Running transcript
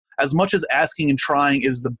as much as asking and trying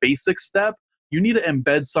is the basic step, you need to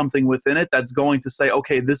embed something within it that's going to say,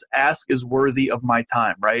 okay, this ask is worthy of my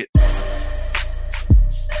time, right?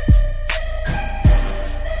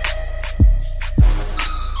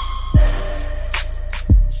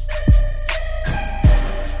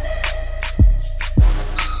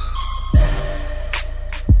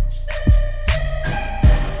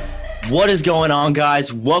 What is going on,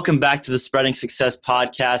 guys? Welcome back to the Spreading Success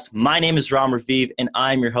podcast. My name is Ram Raviv, and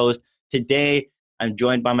I'm your host. Today, I'm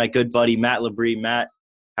joined by my good buddy, Matt Labrie. Matt,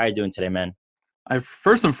 how are you doing today, man?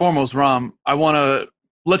 First and foremost, Ram, I want to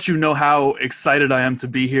let you know how excited I am to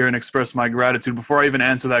be here and express my gratitude. Before I even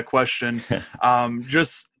answer that question,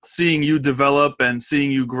 just seeing you develop and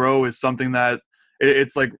seeing you grow is something that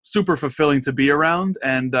it's like super fulfilling to be around.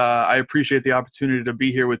 And I appreciate the opportunity to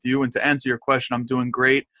be here with you. And to answer your question, I'm doing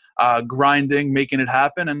great. Grinding, making it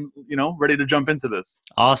happen, and, ready to jump into this.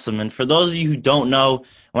 Awesome. And for those of you who don't know,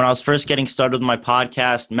 when I was first getting started with my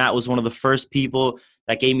podcast, Matt was one of the first people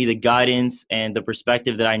that gave me the guidance and the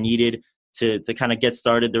perspective that I needed to kind of get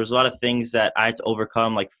started. There was a lot of things that I had to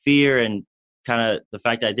overcome, like fear and kind of the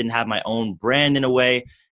fact that I didn't have my own brand in a way.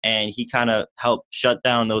 And he kind of helped shut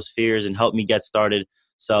down those fears and help me get started.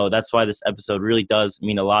 So that's why this episode really does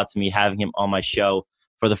mean a lot to me, having him on my show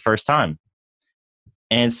for the first time.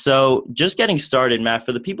 And so just getting started, Matt,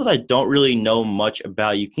 for the people that don't really know much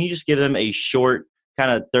about you, can you just give them a short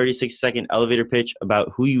kind of 36-second elevator pitch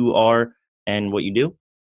about who you are and what you do?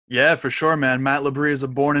 Yeah, for sure, man. Matt Labrie is a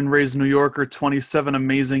born and raised New Yorker, 27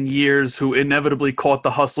 amazing years, who inevitably caught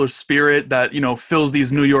the hustler spirit that, fills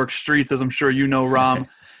these New York streets, as I'm sure you know, Ram.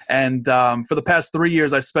 And for the past 3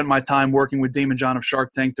 years, I spent my time working with Daymond John of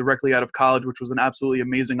Shark Tank directly out of college, which was an absolutely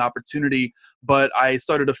amazing opportunity. But I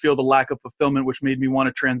started to feel the lack of fulfillment, which made me want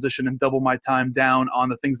to transition and double my time down on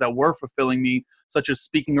the things that were fulfilling me, such as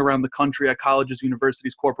speaking around the country at colleges,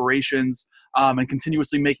 universities, corporations, and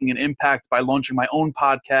continuously making an impact by launching my own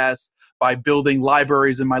podcast, by building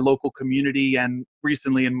libraries in my local community, and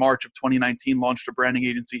recently in March of 2019, launched a branding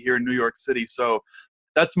agency here in New York City. So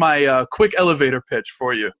that's my quick elevator pitch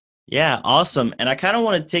for you. Yeah, awesome. And I kind of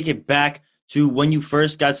want to take it back to when you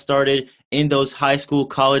first got started in those high school,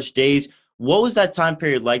 college days. What was that time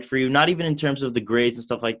period like for you? Not even in terms of the grades and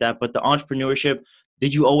stuff like that, but the entrepreneurship.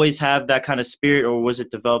 Did you always have that kind of spirit, or was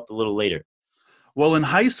it developed a little later? Well, in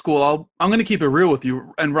high school, I'm going to keep it real with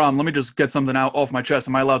you. And Ram, let me just get something out off my chest.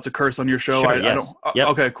 Am I allowed to curse on your show? Sure, I yes. don't. Yep.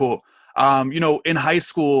 Okay, cool. In high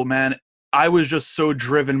school, man, I was just so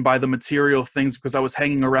driven by the material things because I was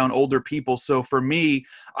hanging around older people. So for me,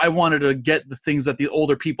 I wanted to get the things that the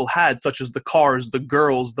older people had, such as the cars, the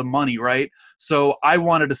girls, the money, right? So I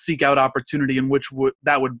wanted to seek out opportunity in which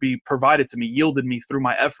that would be provided to me, yielded me through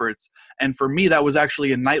my efforts. And for me, that was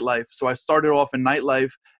actually in nightlife. So I started off in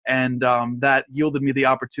nightlife, and that yielded me the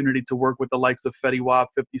opportunity to work with the likes of Fetty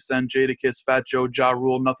Wap, 50 Cent, Jadakiss, Fat Joe, Ja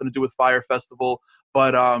Rule, nothing to do with Fire Festival.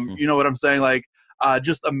 But you know what I'm saying? Like,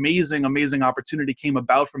 just amazing opportunity came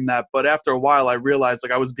about from that. But after a while, I realized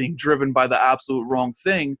I was being driven by the absolute wrong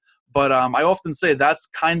thing. But I often say that's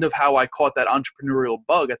kind of how I caught that entrepreneurial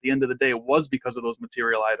bug. At the end of the day, it was because of those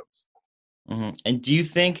material items. Mm-hmm. And do you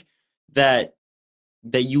think that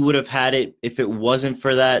you would have had it if it wasn't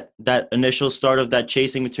for that initial start of that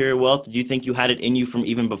chasing material wealth? Do you think you had it in you from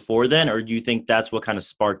even before then, or do you think that's what kind of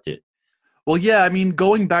sparked it? Well, yeah, I mean,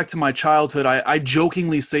 going back to my childhood, I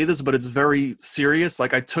jokingly say this, but it's very serious.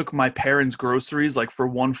 Like, I took my parents' groceries, for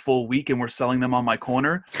 1 full week, and we're selling them on my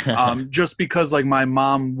corner, just because, my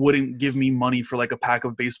mom wouldn't give me money for, a pack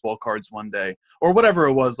of baseball cards one day, or whatever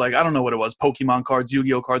it was. I don't know what it was, Pokemon cards,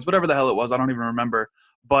 Yu-Gi-Oh cards, whatever the hell it was. I don't even remember.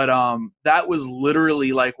 But that was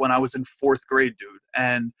literally when I was in 4th grade, dude.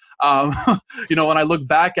 And, when I look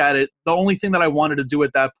back at it, the only thing that I wanted to do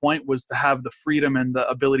at that point was to have the freedom and the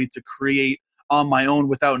ability to create on my own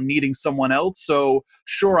without needing someone else. So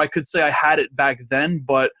sure, I could say I had it back then,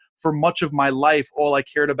 but for much of my life, all I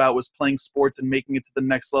cared about was playing sports and making it to the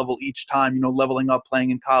next level each time, leveling up,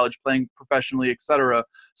 playing in college, playing professionally, etc.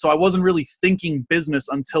 So I wasn't really thinking business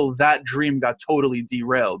until that dream got totally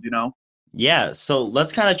derailed, Yeah, so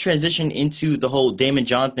let's kind of transition into the whole Daymond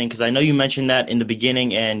John thing, because I know you mentioned that in the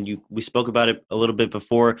beginning, and we spoke about it a little bit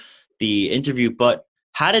before the interview, but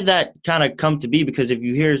how did that kind of come to be? Because if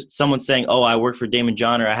you hear someone saying, oh, I work for Daymond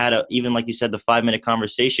John, or I had even like you said, the 5-minute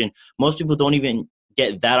conversation, most people don't even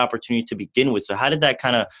get that opportunity to begin with. So how did that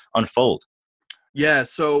kind of unfold? Yeah,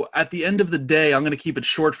 so at the end of the day, I'm going to keep it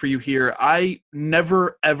short for you here. I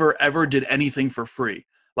never, ever, ever did anything for free.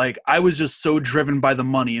 I was just so driven by the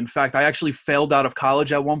money. In fact, I actually failed out of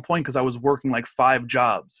college at one point because I was working 5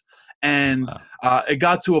 jobs. And Wow. It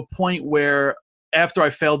got to a point where after I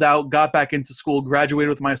failed out, got back into school, graduated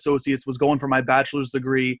with my associates, was going for my bachelor's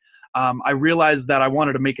degree. I realized that I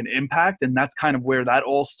wanted to make an impact, and that's kind of where that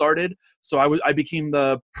all started. So I became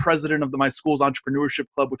the president of my school's entrepreneurship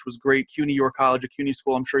club, which was great. CUNY York College, a CUNY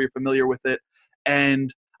school. I'm sure you're familiar with it.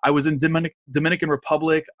 And I was in Dominican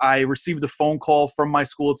Republic. I received a phone call from my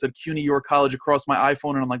school. It said CUNY York College across my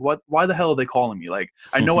iPhone. And I'm like, what? Why the hell are they calling me? Like,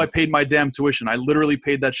 I know I paid my damn tuition. I literally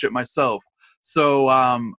paid that shit myself. So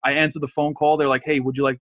I answered the phone call. They're like, hey, would you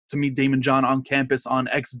like to meet Daymond John on campus on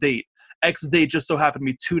X date? X date just so happened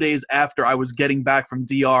to be 2 days after I was getting back from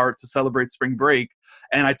DR to celebrate spring break.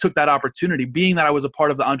 And I took that opportunity. Being that I was a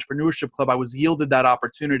part of the entrepreneurship club, I was yielded that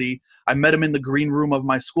opportunity. I met him in the green room of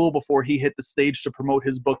my school before he hit the stage to promote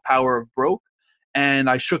his book, Power of Broke. And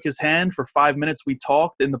I shook his hand for 5 minutes. We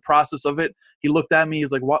talked. In the process of it, he looked at me.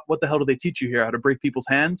 He's like, what the hell do they teach you here? How to break people's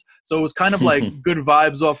hands? So it was kind of like good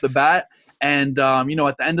vibes off the bat. And, at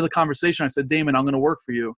the end of the conversation, I said, Daymond, I'm going to work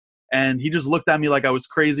for you. And he just looked at me like I was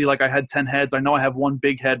crazy, like I had 10 heads. I know I have one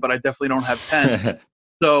big head, but I definitely don't have 10.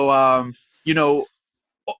 So,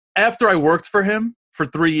 after I worked for him for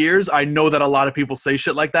 3 years, I know that a lot of people say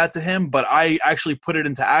shit like that to him, but I actually put it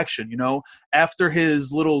into action. After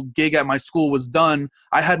his little gig at my school was done,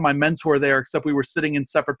 I had my mentor there, except we were sitting in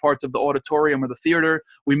separate parts of the auditorium or the theater.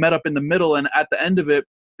 We met up in the middle, and at the end of it,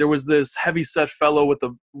 there was this heavy-set fellow with a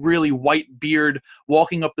really white beard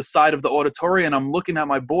walking up the side of the auditorium, and I'm looking at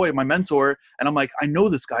my boy, my mentor, and I'm like, I know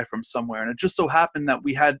this guy from somewhere. And it just so happened that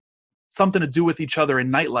we had something to do with each other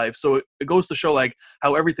in nightlife. So it goes to show like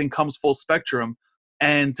how everything comes full spectrum.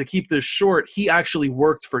 And to keep this short, he actually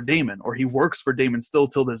worked for Daymond, or he works for Daymond still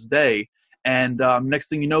till this day. And next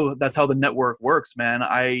thing you know, that's how the network works, man.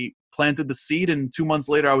 I planted the seed, and 2 months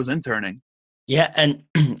later I was interning. Yeah, and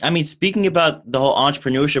I mean, speaking about the whole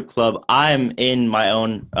entrepreneurship club, I'm in my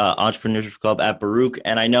own entrepreneurship club at Baruch,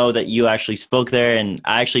 and I know that you actually spoke there, and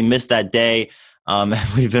I actually missed that day.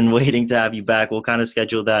 We've been waiting to have you back. We'll kind of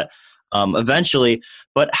schedule that eventually.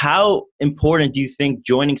 But how important do you think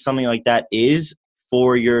joining something like that is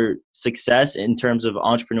for your success in terms of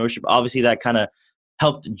entrepreneurship? Obviously, that kind of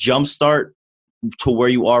helped jumpstart to where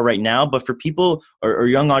you are right now. But for people or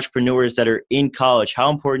young entrepreneurs that are in college, how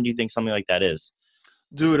important do you think something like that is?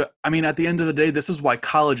 Dude, I mean, at the end of the day, this is why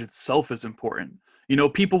college itself is important.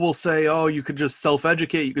 People will say, oh, you could just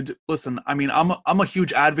self-educate. You could listen, I mean, I'm a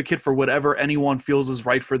huge advocate for whatever anyone feels is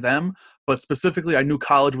right for them. But specifically, I knew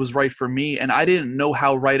college was right for me, and I didn't know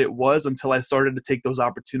how right it was until I started to take those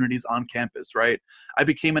opportunities on campus, right? I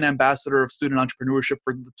became an ambassador of student entrepreneurship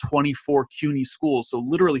for the 24 CUNY schools. So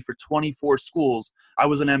literally for 24 schools, I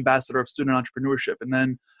was an ambassador of student entrepreneurship. And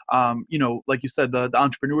then, like you said, the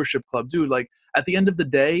entrepreneurship club, dude, like at the end of the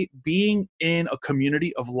day, being in a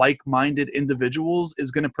community of like-minded individuals is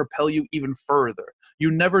going to propel you even further. You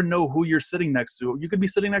never know who you're sitting next to. You could be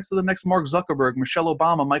sitting next to the next Mark Zuckerberg, Michelle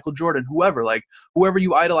Obama, Michael Jordan, whoever. Like whoever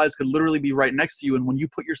you idolize could literally be right next to you. And when you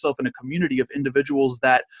put yourself in a community of individuals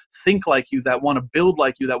that think like you, that want to build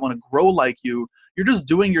like you, that want to grow like you, you're just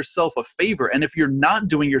doing yourself a favor. And if you're not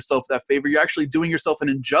doing yourself that favor, you're actually doing yourself an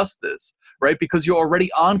injustice, right? Because you're already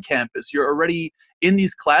on campus. You're already in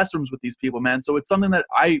these classrooms with these people, man. So it's something that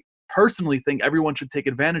I personally think everyone should take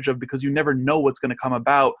advantage of, because you never know what's going to come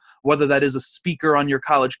about, whether that is a speaker on your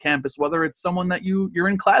college campus, whether it's someone that you're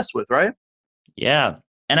in class with, right? Yeah.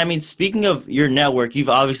 And I mean, speaking of your network, you've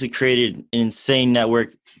obviously created an insane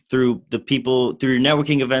network through your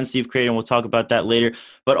networking events that you've created, and we'll talk about that later,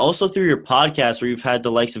 but also through your podcast where you've had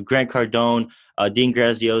the likes of Grant Cardone, Dean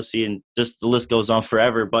Graziosi, and just the list goes on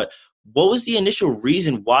forever. But what was the initial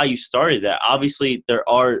reason why you started that? Obviously, there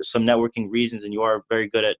are some networking reasons, and you are very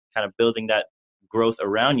good at kind of building that growth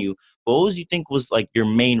around you. But what you think was like your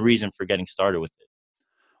main reason for getting started with it?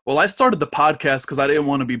 Well, I started the podcast because I didn't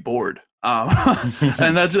want to be bored.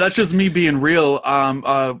 And that's just me being real.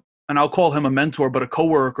 And I'll call him a mentor, but a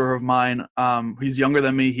coworker of mine. He's younger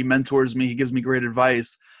than me. He mentors me. He gives me great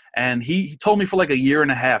advice. And he told me for like a year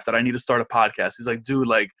and a half that I need to start a podcast. He's like, dude,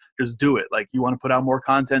 like, just do it. Like, you want to put out more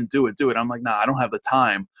content? Do it. I'm like, nah, I don't have the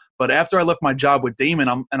time. But after I left my job with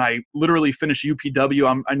Daymond, and I literally finished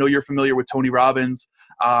UPW. I know you're familiar with Tony Robbins.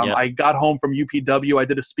 Yeah. I got home from UPW. I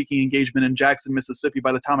did a speaking engagement in Jackson, Mississippi.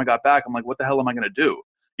 By the time I got back, I'm like, what the hell am I going to do?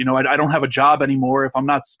 I don't have a job anymore. If I'm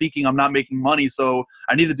not speaking, I'm not making money. So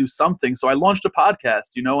I need to do something. So I launched a podcast,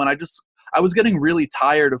 and I was getting really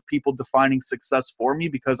tired of people defining success for me,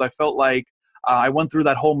 because I felt like I went through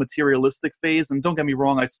that whole materialistic phase. And don't get me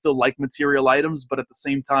wrong, I still like material items, but at the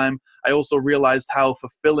same time, I also realized how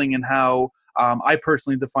fulfilling and how I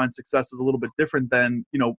personally define success as a little bit different than,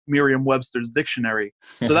 Merriam-Webster's dictionary.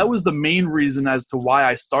 So that was the main reason as to why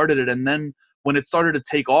I started it. And then when it started to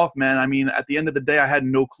take off, man, I mean, at the end of the day, I had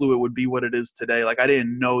no clue it would be what it is today. Like, I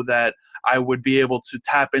didn't know that I would be able to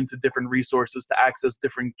tap into different resources to access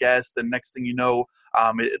different guests. And next thing you know,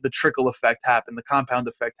 the trickle effect happened, the compound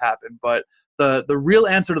effect happened. But the real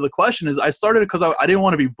answer to the question is I started because I didn't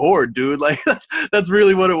want to be bored, dude. Like, that's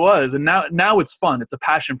really what it was. And now it's fun. It's a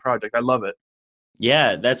passion project. I love it.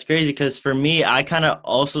 Yeah, that's crazy because for me, I kind of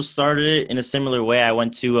also started it in a similar way. I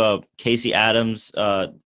went to Casey Adams.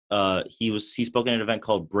 He spoke at an event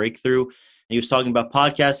called Breakthrough, and he was talking about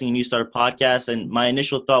podcasting, and you start a podcast. And my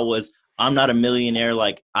initial thought was, I'm not a millionaire.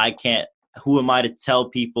 Like, I can't. Who am I to tell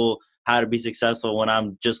people how to be successful when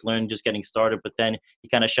I'm just learning, just getting started? But then he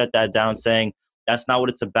kind of shut that down, saying that's not what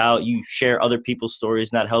it's about. You share other people's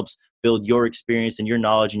stories, and that helps build your experience and your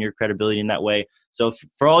knowledge and your credibility in that way. So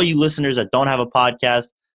for all you listeners that don't have a podcast,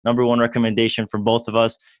 number one recommendation from both of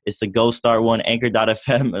us is to go start one.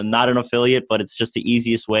 Anchor.fm, not an affiliate, but it's just the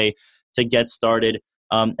easiest way to get started.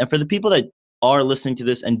 And for the people that are listening to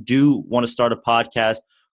this and do want to start a podcast,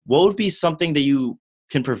 what would be something that you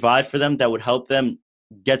can provide for them that would help them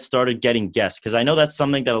get started getting guests? Because I know that's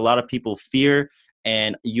something that a lot of people fear,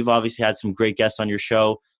 and you've obviously had some great guests on your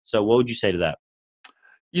show. So what would you say to that?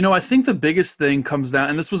 You know, I think the biggest thing comes down,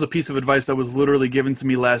 and this was a piece of advice that was literally given to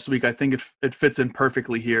me last week. I think it fits in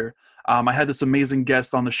perfectly here. I had this amazing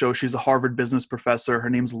guest on the show. She's a Harvard business professor. Her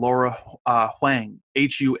name's Laura Huang,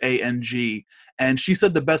 Huang. And she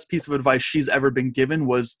said the best piece of advice she's ever been given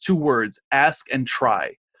was 2 words: ask and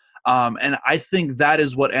try. And I think that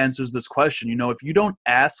is what answers this question. You know, if you don't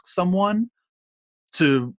ask someone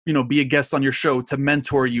to, you know, be a guest on your show, to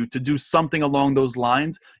mentor you, to do something along those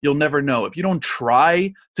lines, you'll never know. If you don't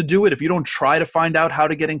try to do it, if you don't try to find out how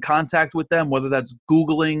to get in contact with them, whether that's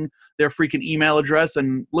Googling their freaking email address,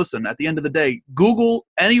 and listen, at the end of the day, Google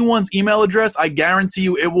anyone's email address, I guarantee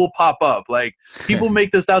you it will pop up. Like, people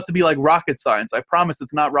make this out to be like rocket science. I promise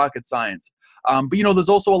it's not rocket science. But, you know, there's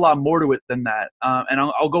also a lot more to it than that. And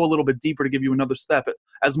I'll go a little bit deeper to give you another step.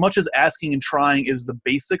 As much as asking and trying is the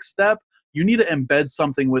basic step, you need to embed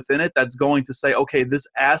something within it that's going to say, okay, this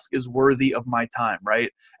ask is worthy of my time, right?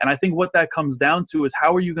 And I think what that comes down to is,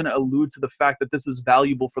 how are you going to allude to the fact that this is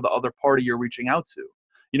valuable for the other party you're reaching out to?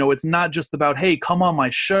 You know, it's not just about, hey, come on my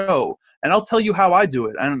show, and I'll tell you how I do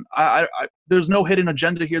it. And I there's no hidden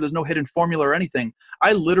agenda here. There's no hidden formula or anything.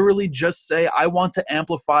 I literally just say, I want to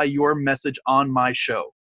amplify your message on my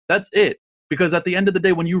show. That's it. Because at the end of the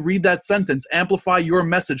day, when you read that sentence, amplify your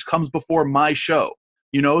message comes before my show.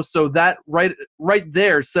 You know, so that right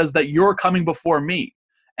there says that you're coming before me.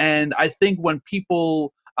 And I think when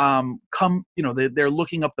people come, you know, they're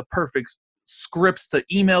looking up the perfect scripts to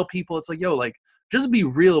email people, it's like, yo, like, just be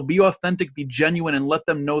real, be authentic, be genuine, and let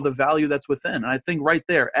them know the value that's within. And I think right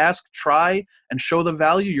there, ask, try, and show the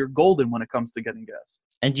value. You're golden when it comes to getting guests.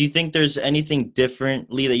 And do you think there's anything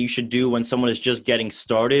differently that you should do when someone is just getting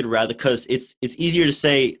started, rather, because it's easier to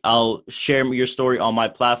say, I'll share your story on my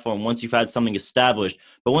platform once you've had something established.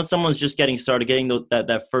 But when someone's just getting started, getting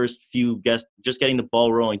that first few guests, just getting the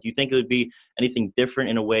ball rolling, do you think it would be anything different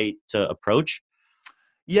in a way to approach?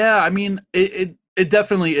 Yeah, I mean, it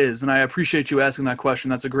definitely is. And I appreciate you asking that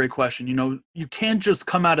question. That's a great question. You know, you can't just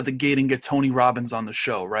come out of the gate and get Tony Robbins on the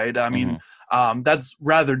show, right? I mean, that's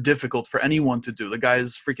rather difficult for anyone to do. The guy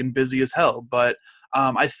is freaking busy as hell. But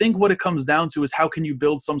I think what it comes down to is, how can you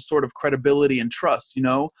build some sort of credibility and trust, you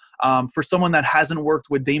know? For someone that hasn't worked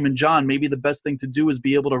with Daymond John, maybe the best thing to do is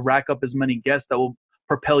be able to rack up as many guests that will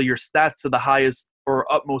propel your stats to the highest or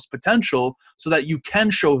utmost potential, so that you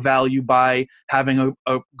can show value by having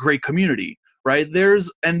a great community. Right?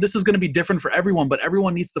 And this is going to be different for everyone, but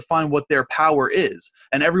everyone needs to find what their power is.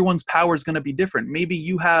 And everyone's power is going to be different. Maybe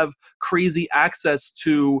you have crazy access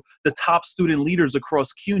to the top student leaders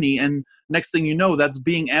across CUNY, and next thing you know, that's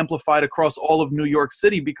being amplified across all of New York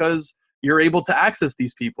City because you're able to access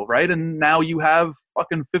these people, right? And now you have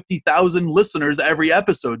fucking 50,000 listeners every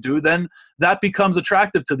episode, dude. Then that becomes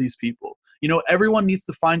attractive to these people. You know, everyone needs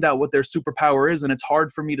to find out what their superpower is, and it's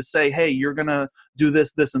hard for me to say, hey, you're going to do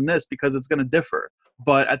this, this, and this, because it's going to differ.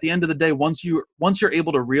 But at the end of the day, once you're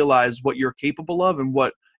able to realize what you're capable of and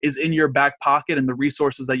what is in your back pocket and the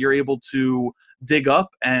resources that you're able to dig up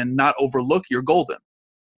and not overlook, you're golden.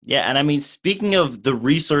 Yeah, and I mean, speaking of the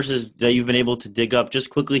resources that you've been able to dig up, just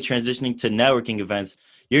quickly transitioning to networking events.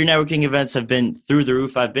 Your networking events have been through the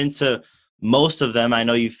roof. I've been to most of them. I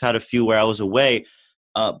know you've had a few where I was away.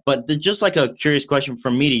 But just like a curious question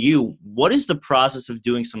from me to you, what is the process of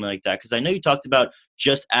doing something like that? Because I know you talked about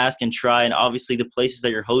just ask and try, and obviously the places that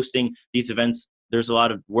you're hosting these events, there's a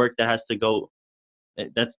lot of work that has to go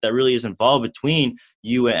that really is involved between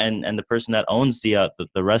you and the person that owns the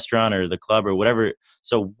restaurant or the club or whatever.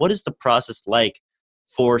 So what is the process like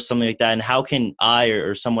for something like that, and how can I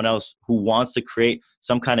or someone else who wants to create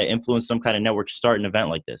some kind of influence, some kind of network, start an event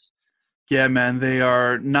like this? Yeah, man, they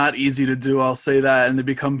are not easy to do. I'll say that, and they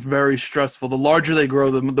become very stressful. The larger they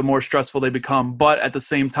grow, the more stressful they become. But at the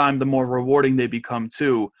same time, the more rewarding they become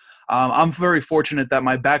too. I'm very fortunate that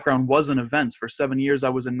my background was in events. For 7 years, I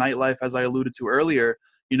was in nightlife, as I alluded to earlier.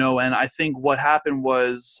 And I think what happened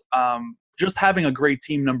was just having a great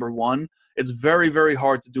team. Number one, it's very, very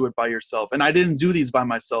hard to do it by yourself. And I didn't do these by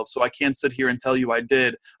myself, so I can't sit here and tell you I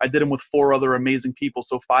did. I did them with 4 other amazing people.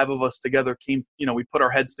 So 5 of us together came. We put our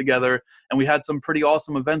heads together and we had some pretty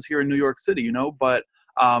awesome events here in New York City, but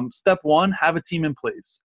step one, have a team in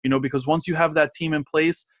place, because once you have that team in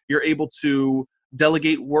place, you're able to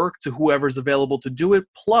delegate work to whoever's available to do it.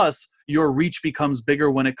 Plus, your reach becomes bigger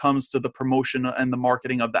when it comes to the promotion and the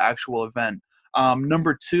marketing of the actual event.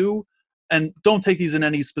 Number two, and don't take these in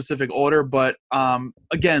any specific order, but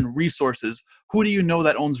again, resources. Who do you know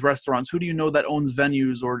that owns restaurants? Who do you know that owns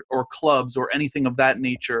venues or clubs or anything of that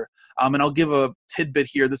nature? And I'll give a tidbit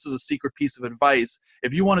here. This is a secret piece of advice.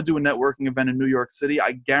 If you want to do a networking event in New York City,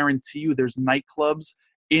 I guarantee you there's nightclubs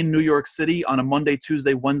in New York City on a Monday,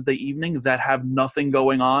 Tuesday, Wednesday evening that have nothing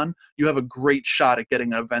going on. You have a great shot at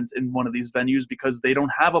getting an event in one of these venues because they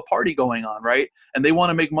don't have a party going on, right? And they want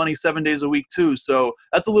to make money 7 days a week too. So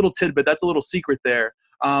that's a little tidbit. That's a little secret there.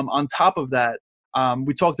 On top of that,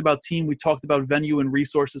 we talked about team, we talked about venue and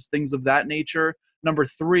resources, things of that nature. Number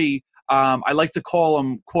three, I like to call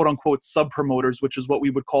them quote unquote sub promoters, which is what we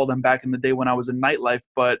would call them back in the day when I was in nightlife,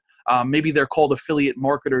 but maybe they're called affiliate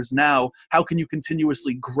marketers now. How can you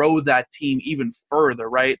continuously grow that team even further,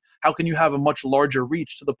 right? How can you have a much larger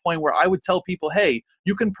reach to the point where I would tell people, hey,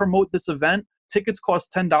 you can promote this event. Tickets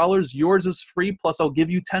cost $10. Yours is free. Plus I'll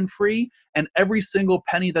give you 10 free. And every single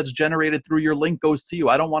penny that's generated through your link goes to you.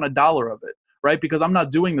 I don't want $1 of it. Right? Because I'm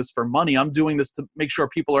not doing this for money. I'm doing this to make sure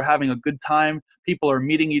people are having a good time. People are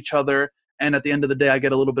meeting each other. And at the end of the day, I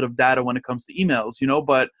get a little bit of data when it comes to emails,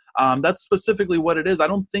 but that's specifically what it is. I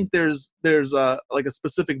don't think there's like a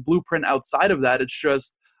specific blueprint outside of that. It's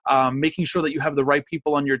just making sure that you have the right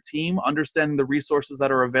people on your team, understanding the resources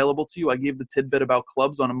that are available to you. I gave the tidbit about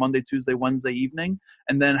clubs on a Monday, Tuesday, Wednesday evening,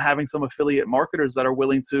 and then having some affiliate marketers that are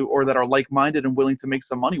willing to, or that are like-minded and willing to make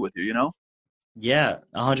some money with you. Yeah,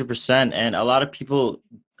 100%. And a lot of people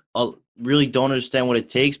really don't understand what it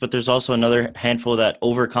takes, but there's also another handful that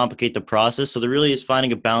overcomplicate the process. So there really is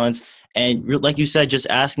finding a balance. And like you said, just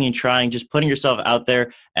asking and trying, just putting yourself out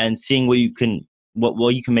there and seeing what you can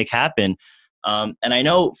make happen. And I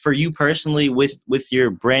know for you personally, with your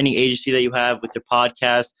branding agency that you have, with your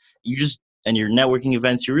podcast, and your networking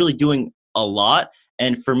events, you're really doing a lot.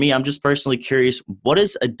 And for me, I'm just personally curious, what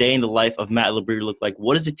does a day in the life of Matt Labrita look like?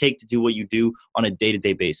 What does it take to do what you do on a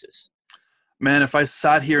day-to-day basis? Man, if I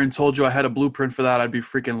sat here and told you I had a blueprint for that, I'd be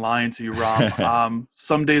freaking lying to you, Rob.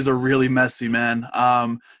 Some days are really messy, man.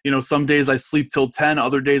 Some days I sleep till 10,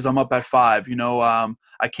 other days I'm up at 5.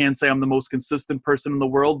 I can't say I'm the most consistent person in the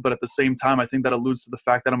world, but at the same time, I think that alludes to the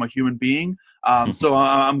fact that I'm a human being. So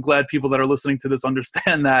I'm glad people that are listening to this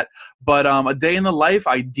understand that. But a day in the life,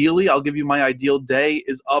 ideally, I'll give you my ideal day,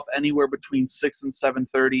 is up anywhere between 6 and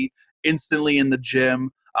 7:30, instantly in the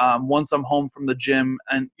gym. Once I'm home from the gym,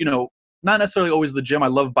 and not necessarily always the gym. I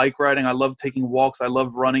love bike riding. I love taking walks. I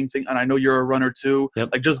love running. And I know you're a runner too. Yep.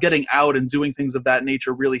 Like just getting out and doing things of that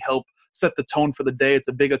nature really help set the tone for the day. It's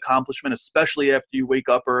a big accomplishment, especially after you wake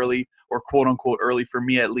up early, or quote unquote early, for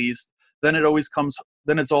me at least. Then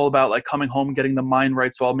it's all about like coming home, getting the mind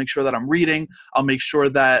right. So I'll make sure that I'm reading. I'll make sure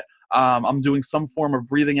that I'm doing some form of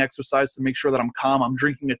breathing exercise to make sure that I'm calm. I'm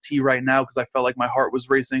drinking a tea right now because I felt like my heart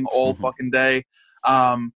was racing all fucking day.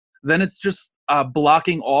 Then it's just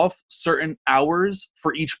blocking off certain hours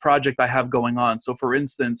for each project I have going on. So for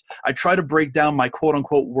instance, I try to break down my quote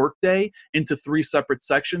unquote workday into 3 separate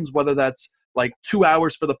sections, whether that's like 2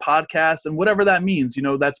 hours for the podcast and whatever that means,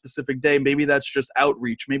 that specific day. Maybe that's just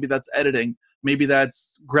outreach. Maybe that's editing. Maybe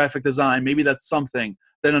that's graphic design. Maybe that's something.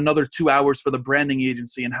 Then another 2 hours for the branding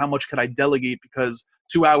agency, and how much could I delegate, because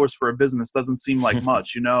 2 hours for a business doesn't seem like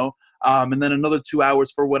much, and then another 2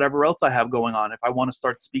 hours for whatever else I have going on. If I want to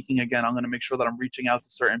start speaking again, I'm going to make sure that I'm reaching out to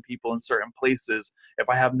certain people in certain places. If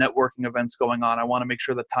I have networking events going on, I want to make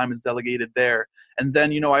sure that time is delegated there. And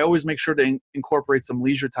then, I always make sure to incorporate some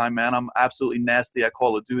leisure time, man. I'm absolutely nasty at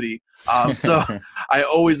Call of Duty. So I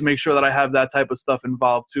always make sure that I have that type of stuff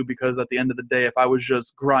involved too, because at the end of the day, if I was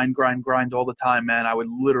just grind all the time, man, I would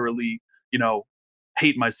literally,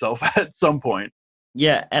 hate myself at some point.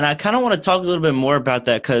 Yeah, and I kind of want to talk a little bit more about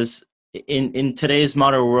that, because in today's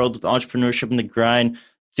modern world with entrepreneurship and the grind,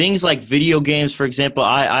 things like video games, for example,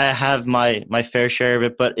 I have my fair share of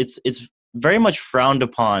it, but it's very much frowned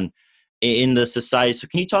upon in the society. So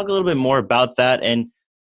can you talk a little bit more about that and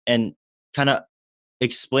kind of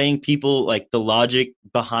explaining people like the logic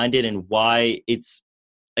behind it and why it's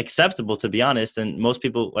acceptable, to be honest? And most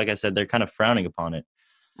people, like I said, they're kind of frowning upon it.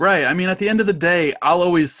 Right. I mean, at the end of the day, I'll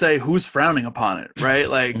always say who's frowning upon it, right?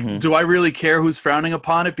 Like, Hmm. do I really care who's frowning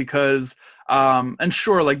upon it? Because, and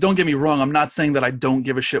sure, like, don't get me wrong, I'm not saying that I don't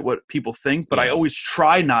give a shit what people think, but I Yeah. always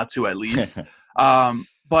try not to at least.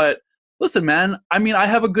 But listen, man, I mean, I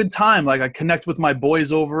have a good time. Like, I connect with my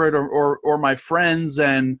boys over it or my friends,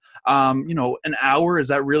 and, you know, an hour, is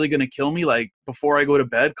that really going to kill me? Like, before I go to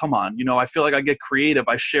bed? Come on. You know, I feel like I get creative.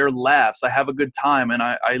 I share laughs. I have a good time, and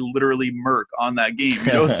I literally murk on that game,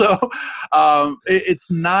 you know? So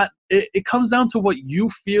it's not, it comes down to what you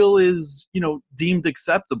feel is, you know, deemed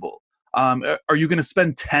acceptable. Are you going to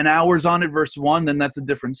spend 10 hours on it versus one? Then that's a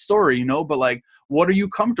different story, you know? But like, what are you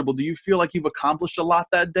comfortable? Do you feel like you've accomplished a lot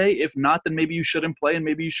that day? If not, then maybe you shouldn't play, and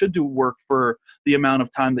maybe you should do work for the amount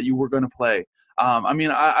of time that you were going to play. I mean,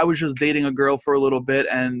 I was just dating a girl for a little bit,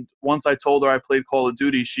 and once I told her I played Call of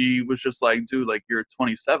Duty, she was just like, "Dude, like you're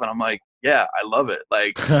 27." I'm like, "Yeah, I love it."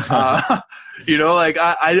 Like, you know, like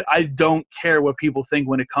I don't care what people think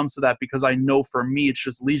when it comes to that, because I know for me it's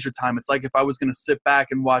just leisure time. It's like if I was gonna sit back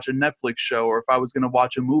and watch a Netflix show, or if I was gonna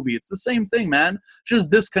watch a movie, it's the same thing, man. Just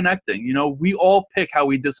disconnecting. You know, we all pick how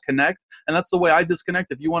we disconnect, and that's the way I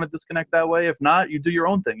disconnect. If you want to disconnect that way, if not, you do your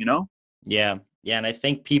own thing. You know. Yeah. Yeah. And I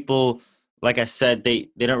think people, like I said, they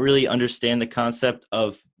don't really understand the concept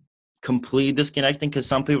of completely disconnecting, because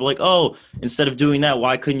some people are like, oh, instead of doing that,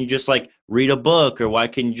 why couldn't you just like read a book, or why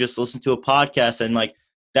couldn't you just listen to a podcast? And like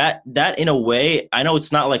that in a way, I know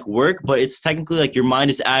it's not like work, but it's technically like your mind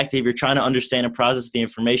is active. You're trying to understand and process the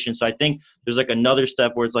information. So I think there's like another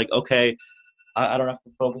step where it's like, okay, I don't have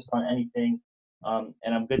to focus on anything, and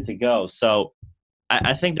I'm good to go. So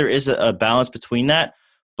I think there is a balance between that.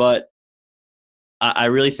 But I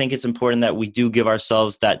really think it's important that we do give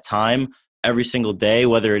ourselves that time every single day,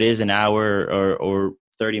 whether it is an hour or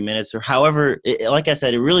 30 minutes or however. Like I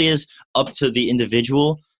said, it really is up to the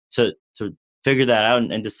individual to figure that out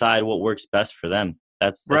and decide what works best for them.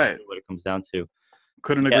 That's Right. really what it comes down to.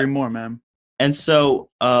 Couldn't Yeah. agree more, man. And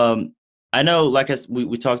so I know, like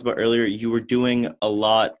we talked about earlier, you were doing a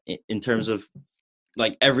lot in terms of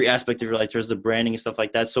like every aspect of your life towards the branding and stuff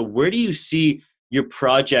like that. So where do you see your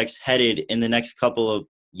projects headed in the next couple of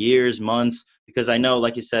years, months? Because I know,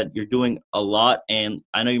 like you said, you're doing a lot, and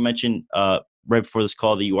I know you mentioned right before this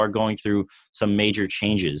call that you are going through some major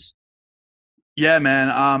changes. Yeah, man.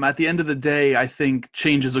 At the end of the day, I think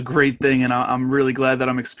change is a great thing, and I'm really glad that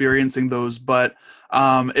I'm experiencing those. But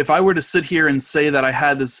if I were to sit here and say that I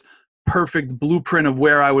had this perfect blueprint of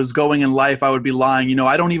where I was going in life, I would be lying. You know,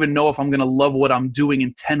 I don't even know if I'm going to love what I'm doing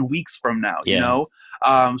in 10 weeks from now, you Yeah.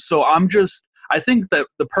 know? So I think that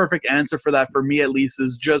the perfect answer for that, for me at least,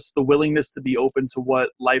 is just the willingness to be open to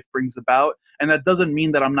what life brings about. And that doesn't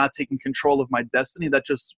mean that I'm not taking control of my destiny. That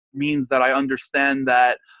just means that I understand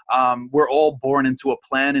that we're all born into a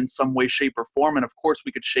plan in some way, shape, or form. And of course,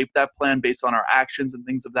 we could shape that plan based on our actions and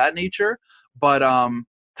things of that nature. But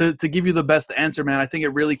to give you the best answer, man, I think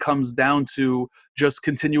it really comes down to just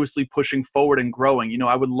continuously pushing forward and growing. You know,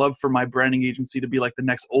 I would love for my branding agency to be like the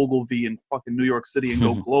next Ogilvy in fucking New York City and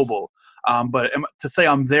go global. But to say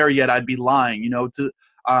I'm there yet, I'd be lying. You know,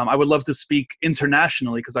 I would love to speak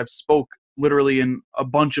internationally, because I've spoke literally in a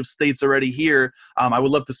bunch of states already here. I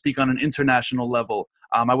would love to speak on an international level.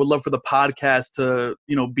 I would love for the podcast to,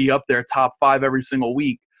 you know, be up there top 5 every single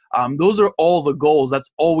week. Those are all the goals.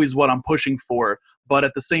 That's always what I'm pushing for. But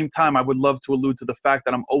at the same time, I would love to allude to the fact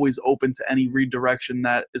that I'm always open to any redirection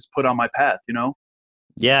that is put on my path, you know?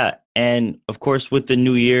 Yeah. And of course, with the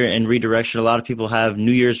new year and redirection, a lot of people have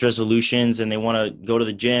New Year's resolutions and they want to go to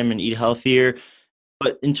the gym and eat healthier.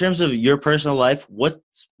 But in terms of your personal life, what's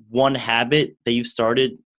one habit that you've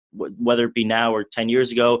started, whether it be now or 10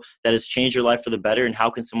 years ago, that has changed your life for the better? And how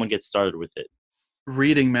can someone get started with it?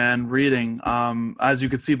 Reading, man, reading. As you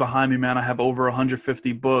can see behind me, man, I have over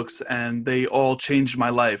 150 books, and they all changed my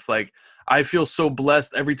life. Like, I feel so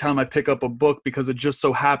blessed every time I pick up a book, because it just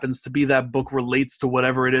so happens to be that book relates to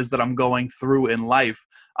whatever it is that I'm going through in life.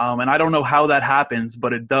 And I don't know how that happens,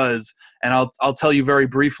 but it does. And I'll tell you very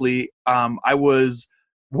briefly. I was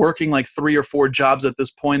working like 3 or 4 jobs at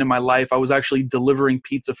this point in my life. I was actually delivering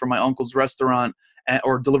pizza from my uncle's restaurant,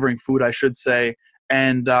 or delivering food, I should say.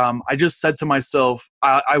 And I just said to myself,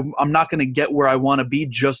 I'm not going to get where I want to be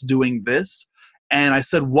just doing this. And I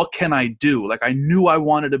said, what can I do? Like, I knew I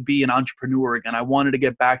wanted to be an entrepreneur again. I wanted to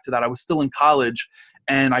get back to that. I was still in college,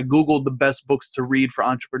 and I Googled the best books to read for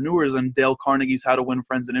entrepreneurs, and Dale Carnegie's How to Win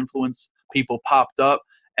Friends and Influence People popped up.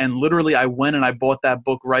 And literally, I went and I bought that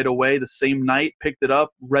book right away the same night, picked it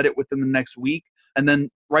up, read it within the next week. And then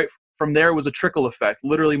right from there, it was a trickle effect.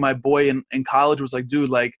 Literally, my boy in college was like, dude,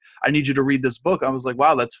 like, I need you to read this book. I was like,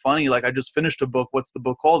 wow, that's funny. Like, I just finished a book. What's the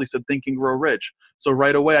book called? He said, Think and Grow Rich. So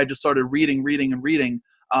right away, I just started reading.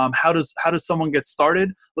 How does someone get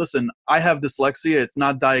started? Listen, I have dyslexia. It's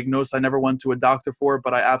not diagnosed. I never went to a doctor for it,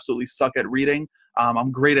 but I absolutely suck at reading.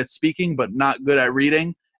 I'm great at speaking, but not good at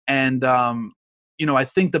reading. And, I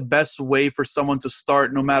think the best way for someone to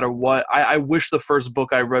start, no matter what, I wish the first book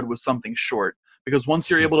I read was something short. Because once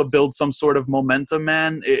you're able to build some sort of momentum,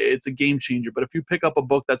 man, it's a game changer. But if you pick up a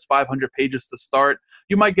book that's 500 pages to start,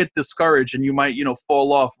 you might get discouraged and you might,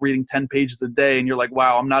 fall off reading 10 pages a day. And you're like,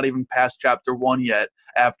 wow, I'm not even past chapter 1 yet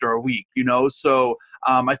after a week, So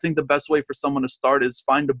I think the best way for someone to start is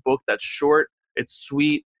find a book that's short, it's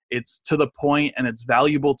sweet, it's to the point, and it's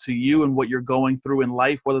valuable to you and what you're going through in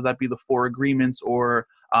life, whether that be the 4 Agreements or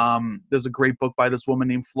there's a great book by this woman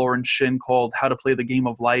named Florence Shin called How to Play the Game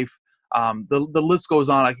of Life. The list goes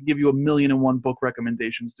on. I could give you 1,000,001 book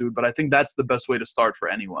recommendations, dude, but I think that's the best way to start for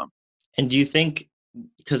anyone. And do you think,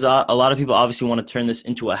 because a lot of people obviously want to turn this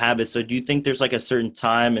into a habit, so do you think there's like a certain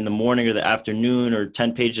time in the morning or the afternoon or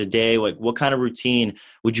 10 pages a day? Like, what kind of routine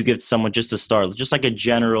would you give to someone just to start? Just like a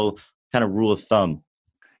general kind of rule of thumb.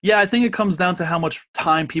 Yeah, I think it comes down to how much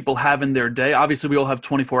time people have in their day. Obviously, we all have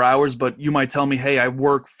 24 hours, but you might tell me, hey, I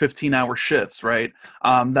work 15-hour shifts, right?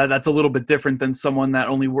 That's a little bit different than someone that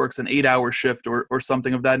only works an 8-hour shift or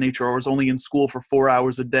something of that nature, or is only in school for 4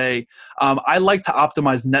 hours a day. I like to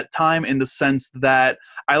optimize net time in the sense that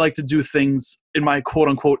I like to do things in my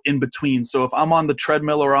quote-unquote in-between. So if I'm on the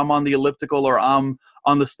treadmill or I'm on the elliptical or I'm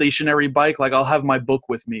on the stationary bike, like, I'll have my book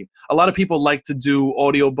with me. A lot of people like to do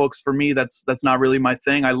audiobooks. For me, that's not really my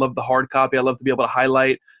thing. I love the hard copy. I love to be able to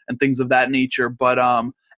highlight and things of that nature. But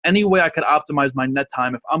any way I could optimize my net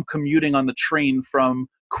time, if I'm commuting on the train from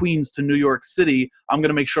Queens to New York City, I'm going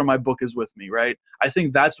to make sure my book is with me, right? I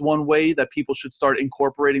think that's one way that people should start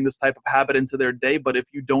incorporating this type of habit into their day. But if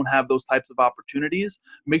you don't have those types of opportunities,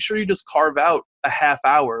 make sure you just carve out a half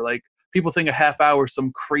hour. Like, people think a half hour is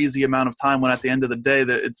some crazy amount of time when at the end of the day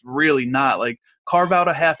that it's really not. Like, carve out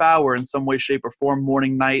a half hour in some way, shape, or form,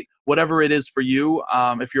 morning, night, whatever it is for you.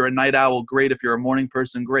 If you're a night owl, great. If you're a morning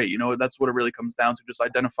person, great. That's what it really comes down to, just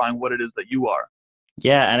identifying what it is that you are.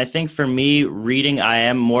 Yeah, and I think for me, reading, I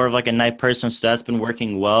am more of like a night person, so that's been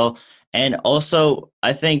working well. And also,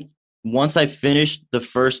 I think once I finished the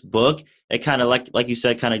first book, it kind of, like you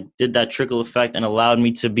said, kind of did that trickle effect and allowed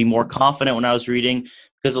me to be more confident when I was reading.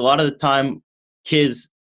 Because a lot of the time, kids,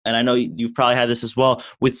 and I know you've probably had this as well,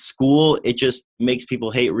 with school, it just makes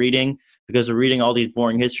people hate reading because they're reading all these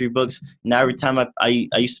boring history books. Now every time I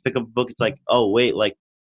used to pick up a book, it's like, oh, wait, like,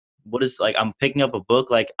 what is, like, I'm picking up a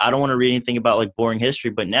book, like, I don't want to read anything about like boring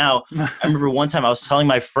history. But now I remember one time I was telling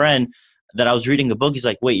my friend that I was reading a book. He's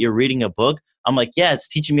like, wait, you're reading a book? I'm like, yeah, it's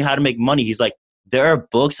teaching me how to make money. He's like, there are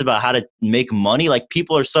books about how to make money? Like,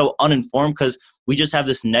 people are so uninformed because we just have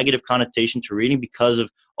this negative connotation to reading because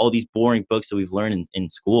of all these boring books that we've learned in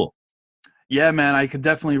school. Yeah, man, I could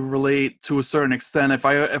definitely relate to a certain extent. If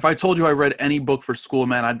I told you I read any book for school,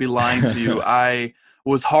 man, I'd be lying to you. I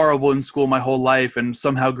was horrible in school my whole life and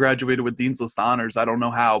somehow graduated with Dean's List honors. I don't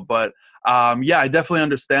know how, but yeah, I definitely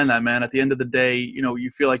understand that, man. At the end of the day, you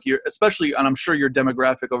feel like you're, especially, and I'm sure your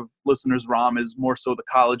demographic of listeners, Ram, is more so the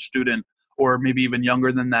college student or maybe even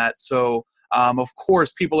younger than that. So of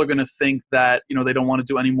course, people are going to think that, they don't want to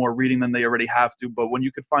do any more reading than they already have to. But when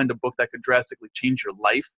you could find a book that could drastically change your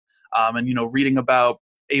life, and, reading about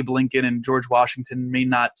Abe Lincoln and George Washington may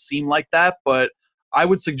not seem like that, but I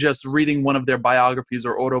would suggest reading one of their biographies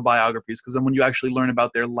or autobiographies, because then when you actually learn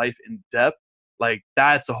about their life in depth, like,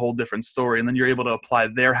 that's a whole different story. And then you're able to apply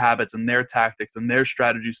their habits and their tactics and their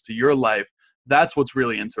strategies to your life. That's what's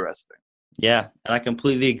really interesting. Yeah, and I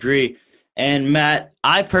completely agree. And Matt,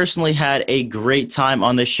 I personally had a great time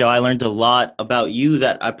on this show. I learned a lot about you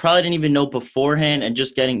that I probably didn't even know beforehand, and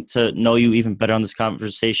just getting to know you even better on this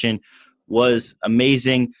conversation was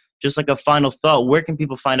amazing. Just like a final thought, where can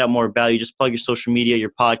people find out more about you? Just plug your social media,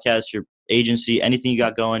 your podcast, your agency, anything you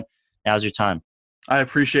got going. Now's your time. I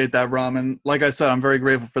appreciate that, Ram. And like I said, I'm very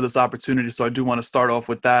grateful for this opportunity. So I do want to start off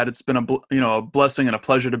with that. It's been a blessing and a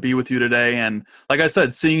pleasure to be with you today. And like I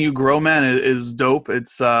said, seeing you grow, man, is dope.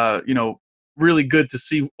 It's, really good to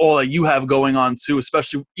see all that you have going on too,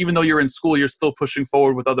 especially even though you're in school, you're still pushing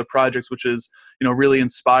forward with other projects, which is, really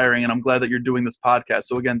inspiring. And I'm glad that you're doing this podcast.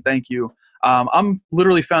 So again, thank you. I'm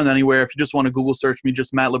literally found anywhere. If you just want to Google search me,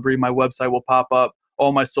 just Matt Labrie, my website will pop up.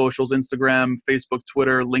 All my socials, Instagram, Facebook,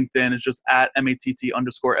 Twitter, LinkedIn is just at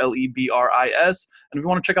MATT_LEBRIS. And if you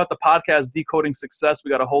want to check out the podcast, Decoding Success, we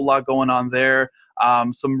got a whole lot going on there.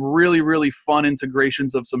 Some really, really fun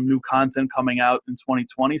integrations of some new content coming out in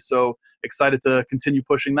 2020. So excited to continue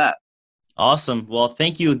pushing that. Awesome. Well,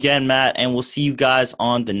 thank you again, Matt, and we'll see you guys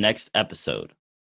on the next episode.